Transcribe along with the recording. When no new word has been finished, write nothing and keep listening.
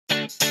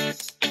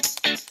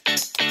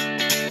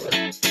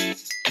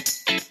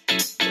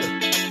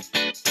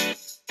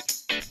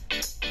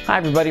Hi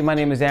everybody, my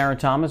name is Aaron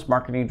Thomas,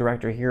 Marketing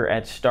Director here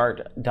at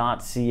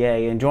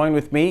Start.ca, and joined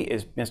with me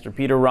is Mr.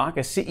 Peter Rocca,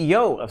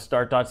 CEO of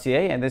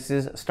Start.ca, and this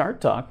is Start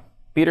Talk.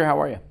 Peter,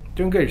 how are you?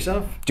 Doing good,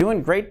 yourself?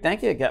 Doing great,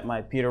 thank you. I got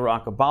my Peter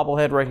Rocca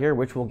bobblehead right here,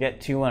 which we'll get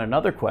to on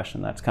another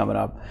question that's coming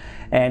up.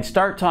 And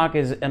Start Talk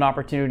is an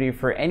opportunity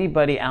for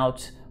anybody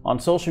out on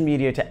social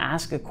media to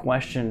ask a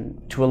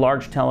question to a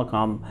large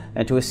telecom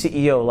and to a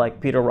CEO like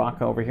Peter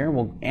Rocca over here, and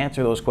we'll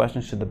answer those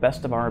questions to the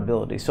best of our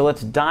ability. So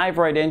let's dive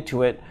right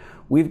into it.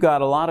 We've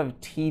got a lot of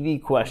TV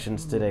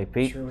questions today,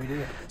 Pete. Sure we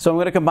do. So I'm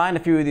going to combine a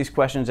few of these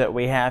questions that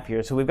we have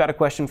here. So we've got a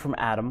question from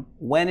Adam.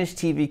 When is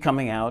TV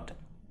coming out?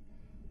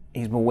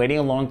 He's been waiting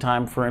a long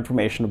time for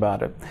information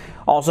about it.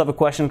 Also have a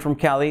question from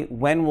Kelly.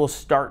 When will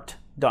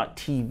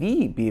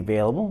Start.tv be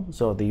available?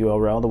 So the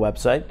URL, the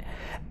website.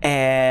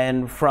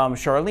 And from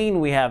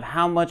Charlene, we have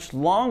how much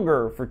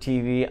longer for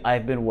TV?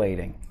 I've been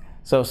waiting.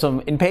 So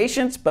some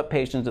impatience, but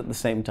patience at the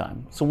same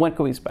time. So when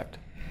can we expect?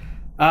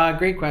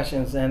 Great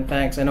questions, and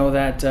thanks. I know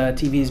that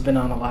TV has been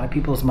on a lot of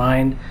people's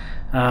mind.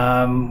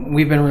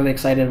 We've been really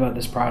excited about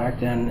this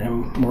product,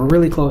 and we're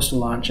really close to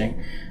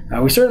launching.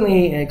 We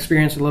certainly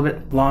experienced a little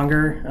bit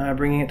longer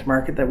bringing it to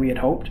market than we had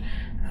hoped.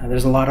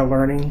 There's a lot of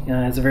learning.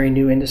 It's a very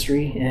new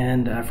industry,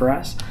 and for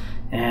us,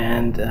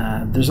 and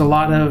there's a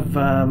lot of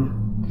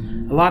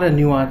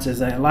nuances,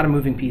 a lot of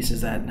moving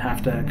pieces that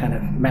have to kind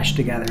of mesh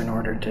together in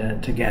order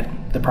to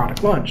get the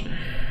product launched.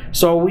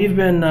 So we've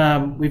got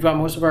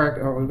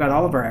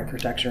all of our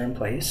architecture in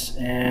place,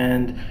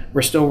 and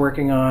we're still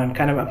working on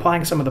kind of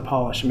applying some of the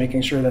polish and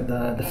making sure that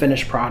the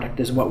finished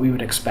product is what we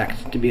would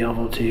expect to be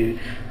able to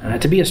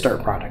be a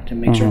Start product, and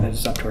make sure that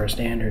it's up to our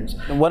standards.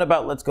 And what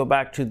about, let's go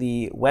back to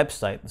the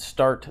website, the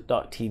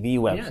Start.tv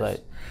website.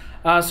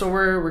 Yes. So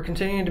we're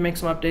continuing to make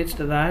some updates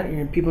to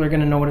that. People are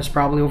going to notice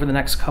probably over the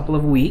next couple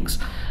of weeks.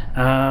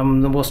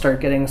 Then we'll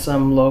start getting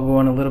some logo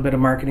and a little bit of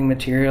marketing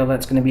material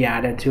that's going to be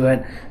added to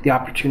it. The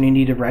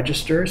opportunity to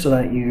register so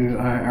that you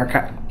are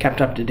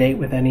kept up to date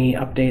with any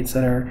updates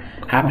that are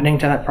happening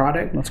to that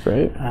product. That's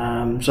great.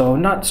 So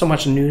not so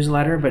much a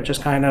newsletter, but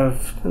just kind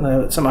of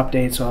some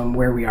updates on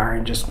where we are,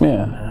 and just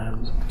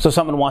so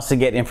someone wants to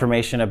get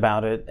information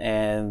about it,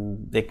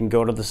 and they can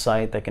go to the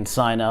site, they can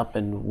sign up,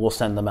 and we'll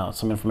send them out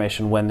some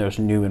information when there's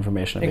new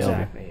information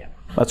available. Exactly, yeah.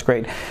 That's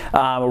great.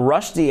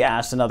 Rushdie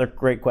asked another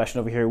great question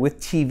over here. With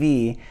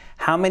TV,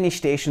 how many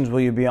stations will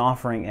you be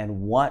offering,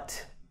 and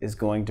what is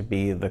going to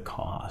be the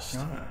cost?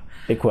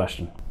 Big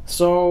question.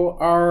 So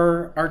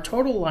our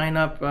total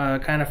lineup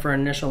kind of for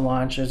initial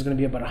launch is going to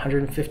be about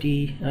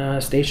 150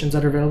 stations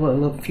that are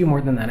available, a few more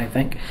than that, I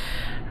think.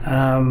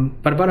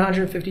 But about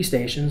 150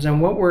 stations,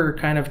 and what we're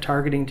kind of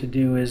targeting to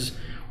do is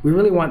we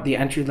really want the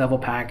entry-level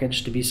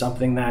package to be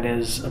something that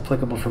is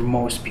applicable for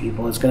most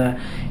people. It's gonna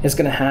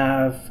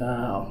have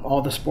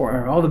all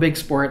the big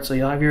sports. So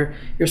you'll have your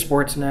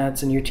sports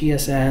nets and your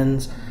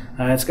TSNs.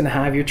 It's gonna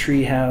have your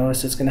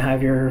Treehouse. It's gonna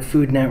have your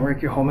Food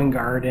Network, your Home and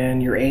Garden,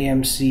 your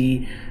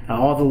AMC,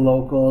 all the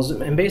locals,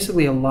 and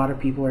basically a lot of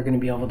people are going to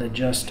be able to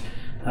just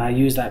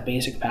use that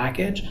basic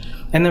package.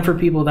 And then for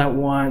people that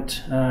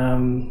want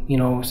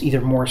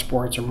either more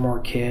sports or more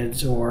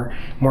kids or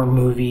more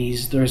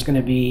movies, there's going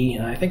to be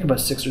I think about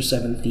 6 or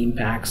 7 theme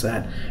packs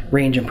that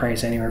range in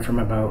price anywhere from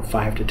about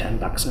 $5 to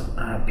 $10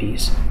 a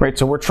piece. Right,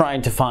 so we're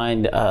trying to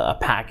find a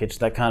package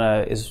that kind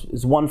of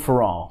is one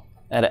for all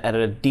at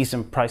a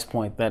decent price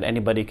point that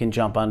anybody can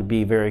jump on and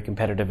be very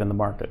competitive in the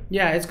market.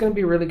 Yeah, it's going to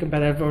be really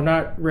competitive. We're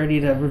not ready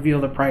to reveal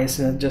the price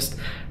just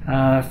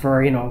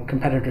for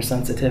competitor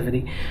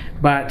sensitivity,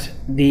 but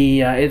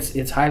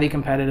it's highly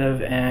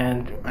competitive,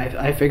 and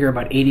I figure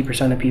about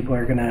 80% of people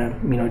are going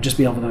to just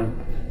be able to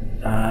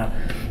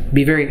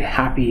be very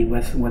happy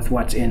with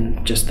what's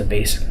in just the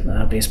base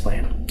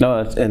plan. No,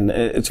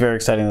 it's very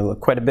exciting.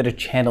 Quite a bit of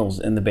channels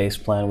in the base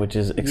plan, which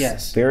is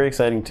very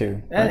exciting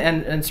too.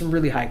 And some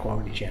really high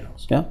quality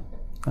channels. Yeah,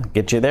 I'll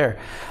get you there.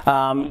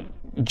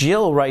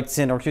 Gil writes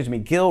in on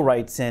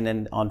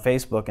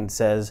Facebook and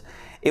says,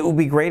 it would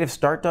be great if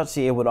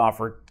Start.ca would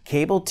offer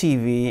cable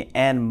TV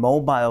and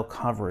mobile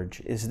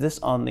coverage. Is this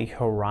on the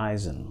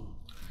horizon?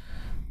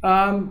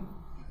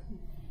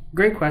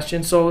 Great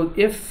question. So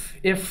if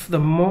the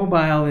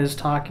mobile is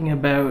talking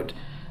about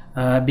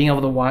being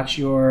able to watch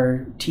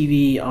your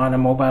TV on a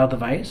mobile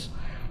device,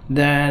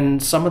 then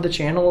some of the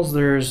channels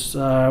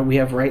we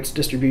have rights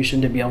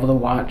distribution to be able to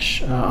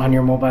watch on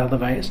your mobile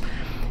device,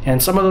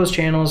 and some of those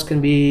channels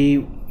can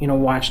be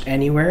watched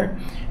anywhere,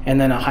 and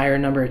then a higher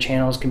number of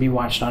channels can be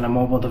watched on a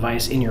mobile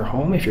device in your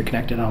home if you're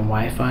connected on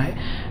Wi-Fi.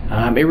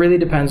 It really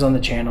depends on the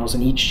channels,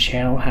 and each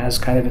channel has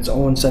kind of its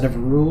own set of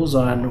rules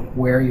on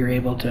where you're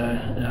able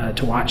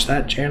to watch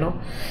that channel.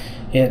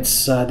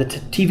 It's the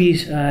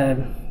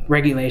TV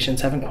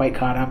regulations haven't quite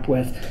caught up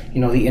with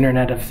the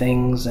Internet of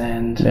Things,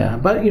 and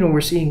but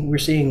we're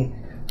seeing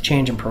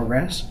change in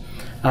progress.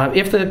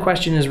 If the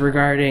question is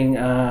regarding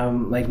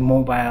like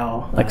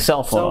mobile, like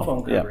cell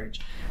phone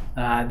coverage,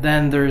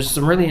 Then there's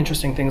some really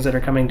interesting things that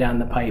are coming down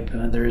the pipe.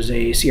 There's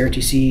a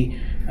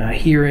CRTC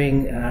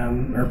hearing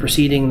or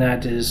proceeding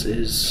that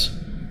is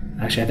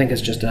actually, I think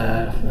it's just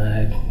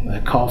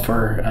a call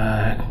for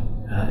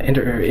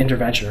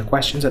intervention or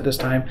questions at this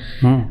time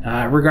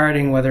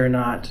regarding whether or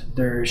not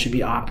there should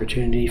be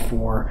opportunity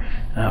for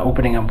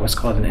opening up what's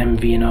called an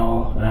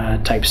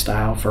MVNO type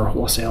style for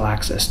wholesale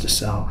access to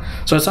sell.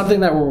 So it's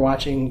something that we're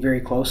watching very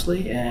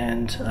closely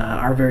and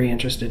are very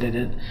interested in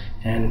it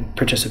and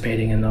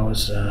participating in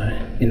those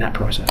in that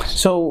process.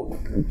 So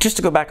just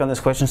to go back on this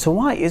question, so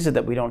why is it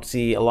that we don't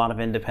see a lot of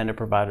independent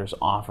providers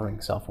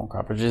offering cell phone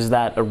coverage? Is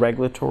that a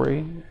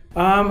regulatory?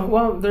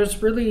 Well,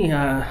 there's really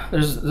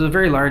there's a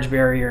very large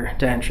barrier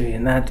to entry,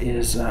 and that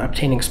is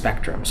obtaining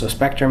spectrum. So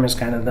spectrum is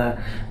kind of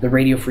the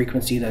radio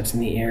frequency that's in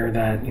the air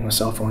that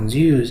cell phones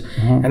use,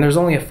 and there's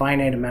only a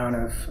finite amount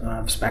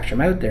of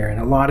spectrum out there,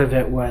 and a lot of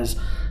it was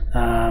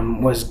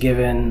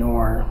given,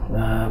 or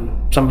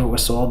some of it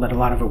was sold, but a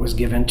lot of it was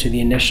given to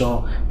the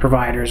initial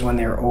providers when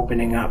they were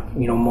opening up,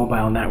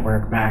 mobile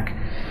network back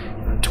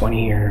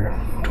 20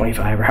 or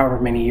 25 or however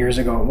many years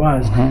ago it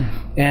was.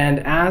 And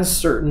as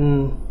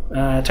certain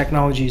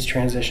technologies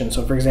transition,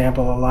 so for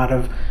example, a lot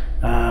of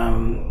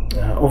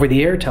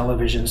over-the-air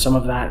television, some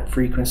of that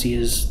frequency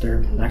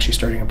they're actually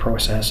starting a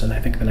process, and I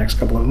think the next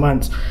couple of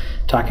months,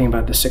 talking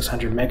about the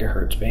 600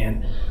 megahertz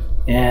band.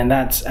 And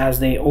that's as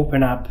they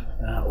open up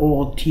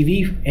old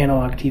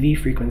analog TV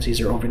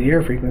frequencies or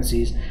over-the-air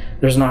frequencies,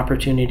 there's an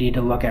opportunity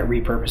to look at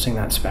repurposing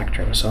that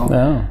spectrum. So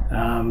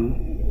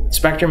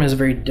spectrum is a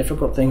very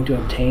difficult thing to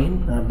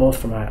obtain, both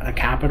from a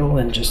capital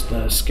and just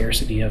the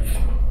scarcity of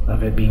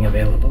it being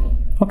available.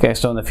 Okay,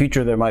 so in the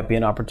future there might be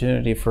an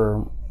opportunity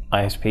for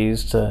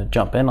ISPs to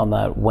jump in on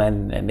that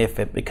when and if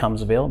it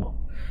becomes available.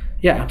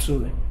 Yeah,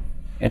 absolutely.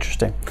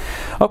 Interesting.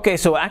 Okay,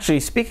 so actually,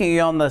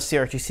 speaking on the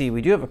CRTC,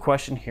 we do have a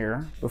question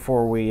here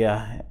before we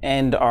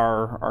end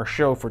our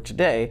show for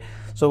today.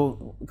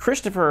 So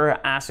Christopher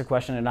asked a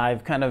question, and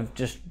I've kind of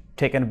just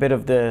taken a bit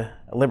of the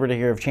liberty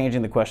here of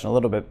changing the question a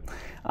little bit.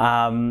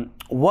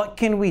 What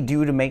can we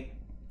do to make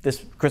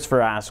this,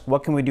 Christopher asked,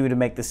 what can we do to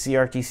make the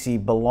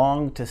CRTC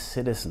belong to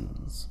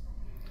citizens?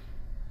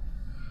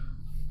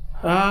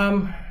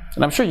 And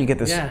I'm sure you get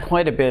this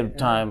quite a bit of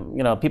time.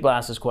 People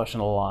ask this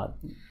question a lot.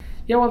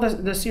 Yeah, well,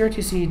 the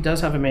CRTC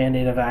does have a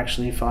mandate of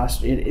actually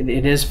foster.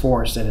 It is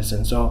for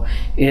citizens, so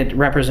it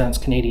represents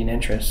Canadian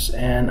interests.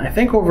 And I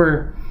think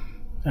over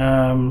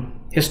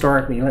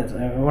historically,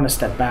 I want to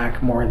step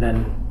back more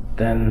than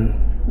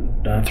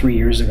 3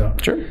 years ago.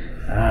 Sure.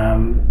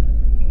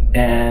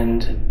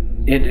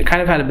 And it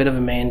kind of had a bit of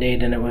a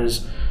mandate, and it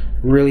was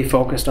really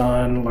focused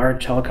on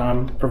large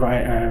telecom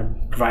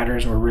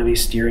providers were really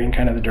steering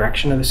kind of the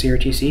direction of the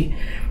CRTC,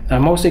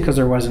 mostly because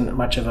there wasn't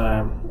much of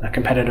a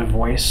competitive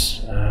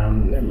voice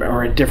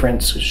or a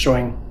difference,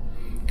 showing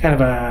kind of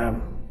a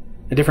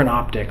different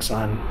optics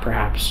on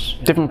perhaps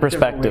different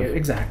perspective.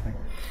 Exactly.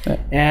 Yeah.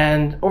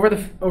 And over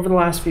the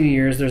last few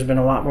years, there's been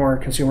a lot more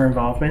consumer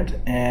involvement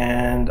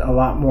and a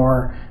lot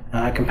more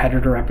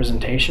competitor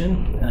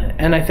representation,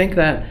 and I think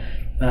that.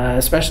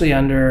 Especially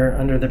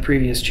under the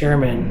previous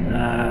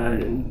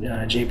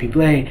chairman, J.P.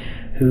 Blais,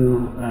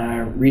 who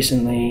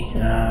recently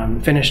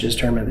finished his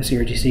term at the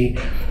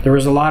CRTC, there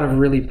was a lot of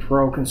really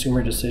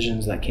pro-consumer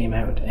decisions that came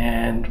out,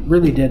 and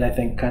really did, I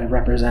think, kind of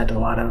represent a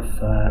lot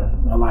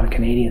of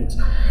Canadians.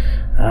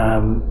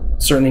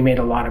 Certainly made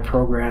a lot of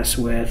progress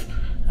with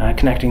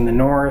connecting the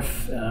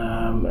North,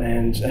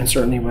 and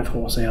certainly with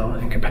wholesale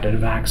and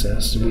competitive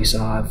access. We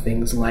saw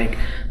things like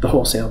the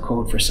wholesale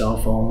code for cell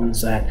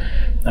phones that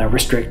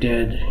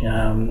restricted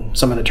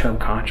some of the term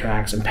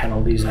contracts and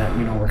penalties that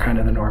were kind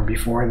of the norm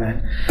before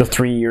then. The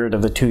 3 years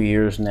of the 2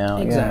 years now.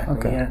 Exactly. Yeah.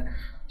 Okay. Yeah.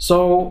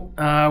 So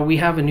we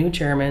have a new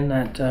chairman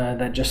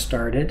that just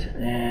started,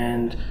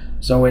 and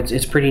so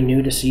it's pretty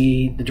new to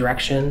see the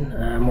direction.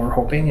 We're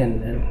hoping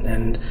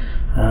and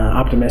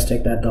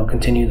optimistic that they'll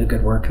continue the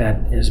good work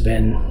that has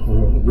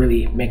been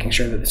really making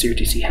sure that the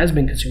CRTC has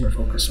been consumer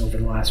focused over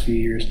the last few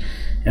years,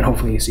 and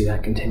hopefully you see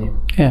that continue.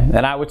 Yeah,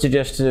 and I would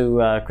suggest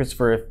to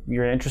Christopher, if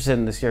you're interested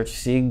in the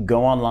CRTC,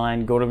 go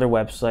online, go to their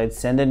website,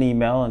 send an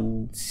email,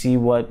 and see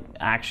what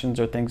actions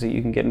or things that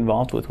you can get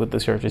involved with the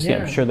CRTC. Yeah.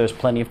 I'm sure there's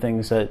plenty of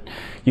things that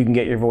you can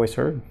get your voice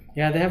heard.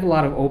 Yeah, they have a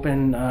lot of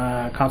open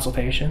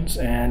consultations,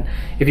 and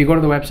if you go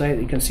to the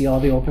website, you can see all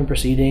the open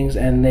proceedings,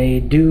 and they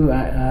do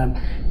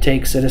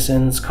take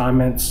citizens'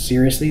 comments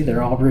seriously.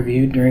 They're all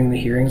reviewed during the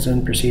hearings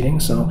and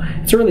proceedings, so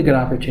it's a really good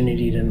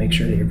opportunity to make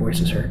sure that your voice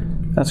is heard.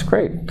 That's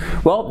great.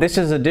 Well, this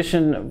is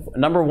edition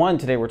number 1.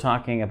 Today we're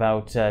talking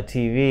about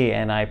TV,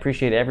 and I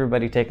appreciate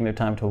everybody taking their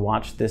time to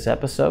watch this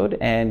episode,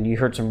 and you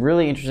heard some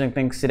really interesting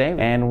things today,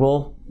 and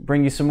we'll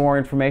bring you some more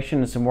information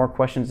and some more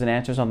questions and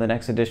answers on the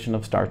next edition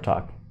of Start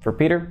Talk. For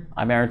Peter,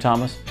 I'm Aaron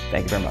Thomas.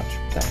 Thank you very much.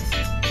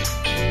 Thanks.